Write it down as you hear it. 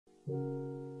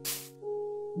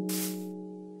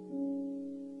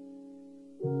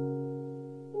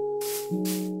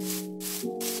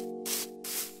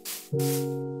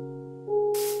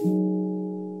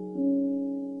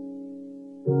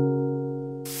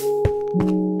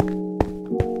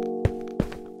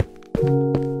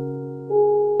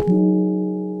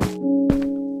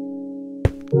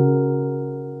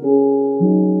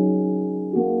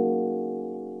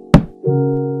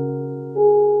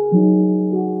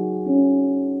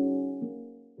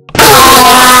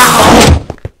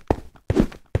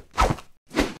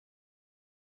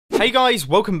Hey guys,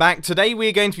 welcome back. Today we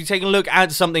are going to be taking a look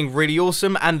at something really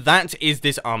awesome, and that is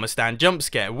this armor stand jump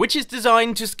scare, which is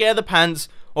designed to scare the pants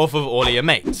off of all of your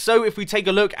mates. So if we take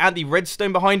a look at the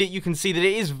redstone behind it, you can see that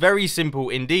it is very simple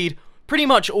indeed. Pretty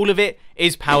much all of it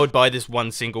is powered by this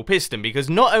one single piston, because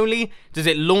not only does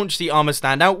it launch the armor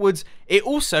stand outwards, it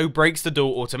also breaks the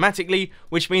door automatically,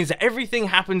 which means that everything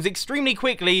happens extremely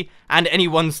quickly and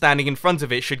anyone standing in front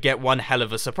of it should get one hell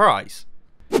of a surprise.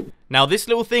 Now this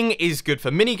little thing is good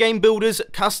for minigame builders,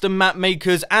 custom map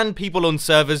makers, and people on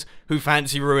servers who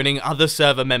fancy ruining other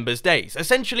server members' days.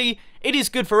 Essentially, it is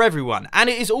good for everyone, and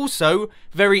it is also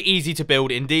very easy to build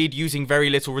indeed, using very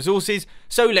little resources,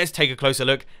 so let's take a closer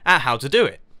look at how to do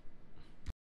it.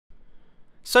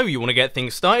 So you want to get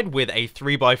things started with a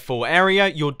 3x4 area.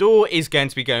 Your door is going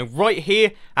to be going right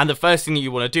here, and the first thing that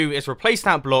you want to do is replace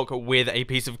that block with a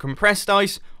piece of compressed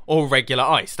ice or regular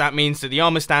ice. That means that the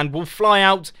armor stand will fly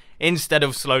out instead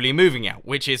of slowly moving out,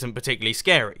 which isn't particularly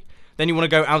scary. Then you want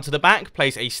to go out to the back,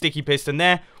 place a sticky piston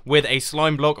there with a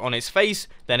slime block on its face,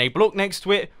 then a block next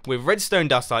to it with redstone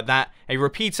dust like that, a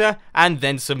repeater, and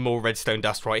then some more redstone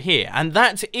dust right here. And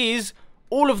that is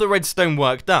all of the redstone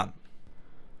work done.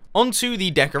 Onto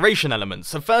the decoration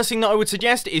elements. The first thing that I would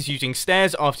suggest is using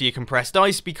stairs after your compressed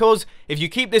ice, because if you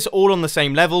keep this all on the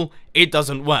same level, it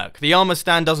doesn't work. The armor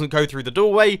stand doesn't go through the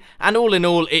doorway, and all in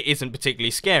all, it isn't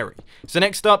particularly scary. So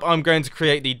next up, I'm going to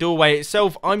create the doorway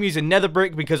itself. I'm using nether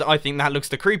brick because I think that looks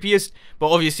the creepiest, but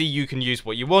obviously you can use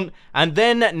what you want. And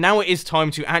then now it is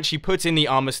time to actually put in the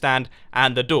armor stand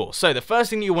and the door. So the first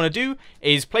thing you want to do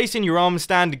is place in your armor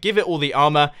stand, give it all the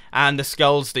armor and the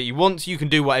skulls that you want. You can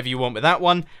do whatever you want with that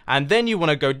one. And then you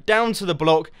want to go down to the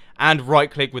block and right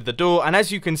click with the door, and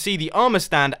as you can see, the armor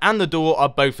stand and the door are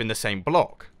both in the same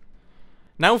block.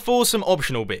 Now for some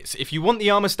optional bits. If you want the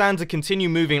armor stand to continue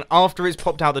moving after it's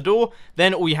popped out the door,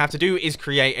 then all you have to do is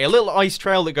create a little ice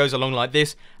trail that goes along like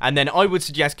this, and then I would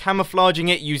suggest camouflaging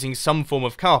it using some form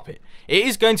of carpet. It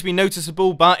is going to be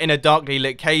noticeable, but in a darkly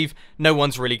lit cave, no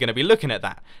one's really going to be looking at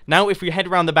that. Now if we head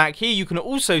around the back here, you can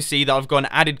also see that I've got an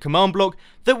added command block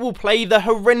that will play the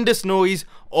horrendous noise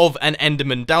of an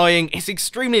enderman dying. It's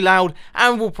extremely loud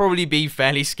and will probably be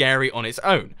fairly scary on its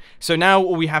own. So now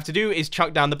all we have to do is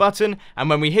chuck down the button, and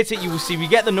when we hit it, you will see we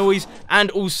get the noise and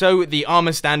also the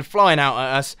armor stand flying out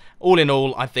at us. All in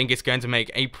all, I think it's going to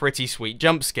make a pretty sweet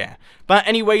jump scare. But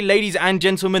anyway, ladies and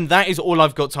gentlemen, that is all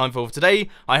I've got time for today.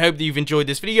 I hope that you've enjoyed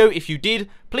this video. If you did,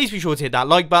 please be sure to hit that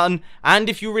like button, and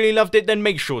if you really loved it, then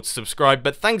make sure to subscribe.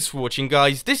 But thanks for watching,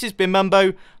 guys. This has been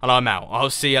Mumbo, and I'm out. I'll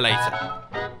see you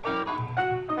later.